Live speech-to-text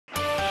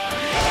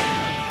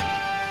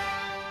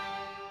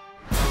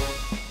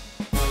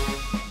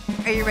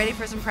Are you ready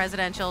for some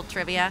presidential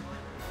trivia?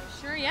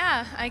 Sure,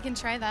 yeah, I can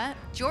try that.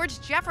 George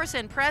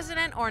Jefferson,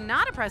 president or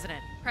not a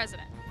president?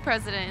 President.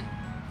 President.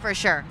 For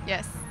sure.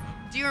 Yes.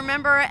 Do you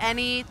remember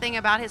anything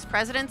about his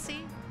presidency?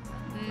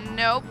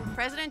 Nope.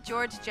 President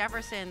George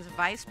Jefferson's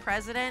vice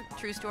president,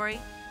 true story,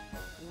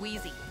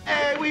 Wheezy.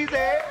 Hey, Wheezy!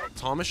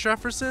 Thomas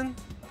Jefferson?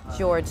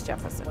 George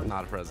Jefferson.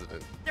 Not a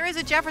president. There is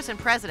a Jefferson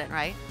president,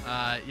 right?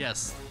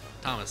 Yes.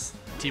 Thomas.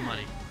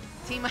 T-Money.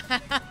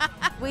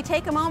 We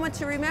take a moment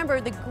to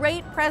remember the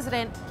great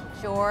president,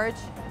 George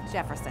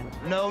Jefferson.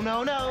 No,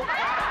 no, no.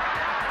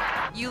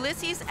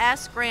 Ulysses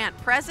S. Grant,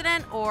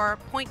 president or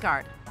point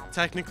guard?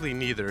 Technically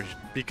neither,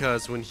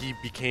 because when he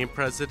became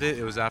president,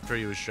 it was after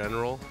he was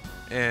general,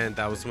 and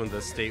that was when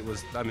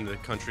the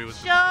country was...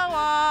 Show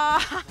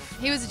off!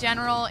 He was a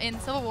general in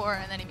Civil War,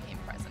 and then he became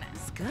president.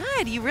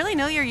 Good. You really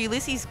know your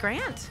Ulysses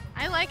Grant.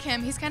 I like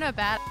him. He's kind of a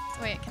bad...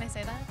 Wait, can I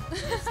say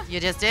that? You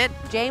just did?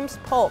 James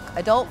Polk,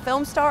 adult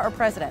film star or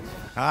president?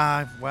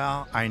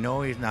 Well, I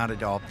know he's not an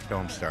adult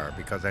film star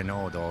because I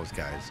know those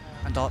guys.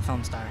 Adult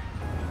film star.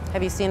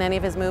 Have you seen any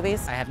of his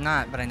movies? I have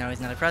not, but I know he's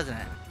not a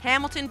president.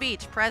 Hamilton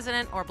Beach,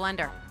 president or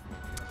blender?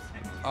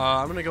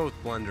 I'm gonna go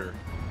with blender.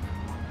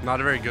 Not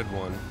a very good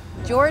one.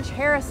 George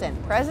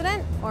Harrison,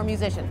 president or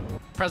musician?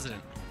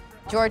 President.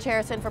 George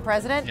Harrison for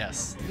president?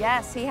 Yes.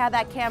 Yes, he had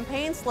that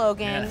campaign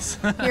slogan, Yes.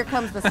 Here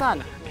Comes the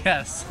Sun.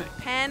 Yes.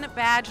 Penn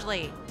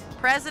Badgley,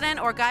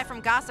 president or guy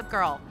from Gossip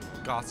Girl?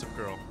 Gossip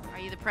Girl. Are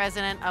you the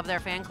president of their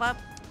fan club?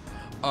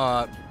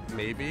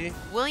 Maybe.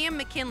 William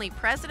McKinley,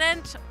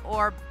 president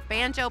or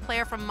banjo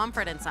player from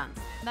Mumford & Sons?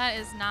 That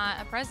is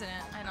not a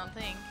president, I don't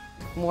think.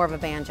 More of a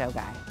banjo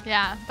guy.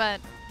 Yeah,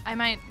 but I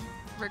might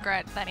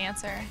regret that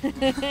answer.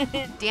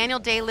 Daniel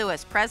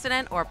Day-Lewis,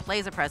 president or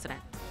plays a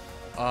president?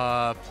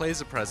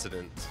 Plays a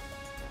president.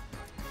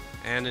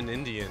 And an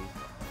Indian.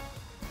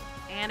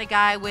 And a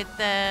guy with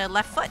the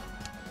left foot.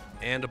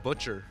 And a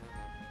butcher.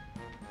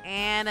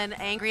 And an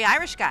angry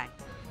Irish guy.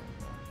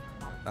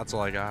 That's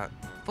all I got.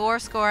 4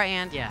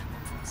 and... Yeah,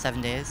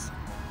 7 days.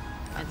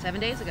 And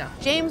 7 days ago.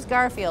 James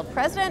Garfield,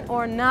 president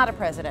or not a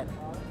president?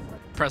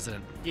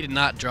 President. He did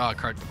not draw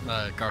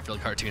a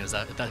Garfield cartoon. Is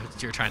that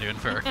what you're trying to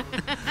infer?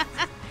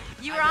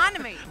 You were on to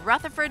me.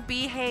 Rutherford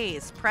B.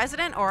 Hayes,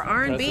 president or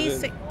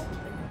R&B?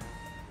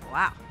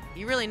 Wow.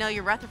 You really know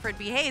your Rutherford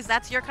B. Hayes.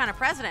 That's your kind of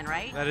president,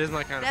 right? That is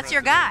my kind of That's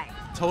your president.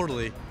 guy.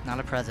 Totally. Not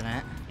a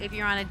president. If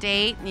you're on a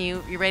date and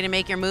you're ready to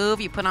make your move,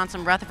 you put on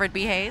some Rutherford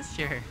B. Hayes.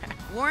 Sure.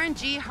 Warren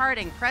G.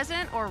 Harding,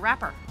 president or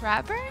rapper?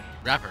 Rapper?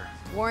 Rapper.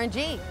 Warren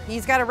G.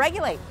 He's got to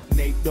regulate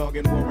Nate Dogg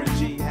and Warren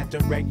G had to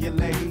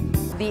regulate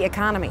the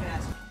economy.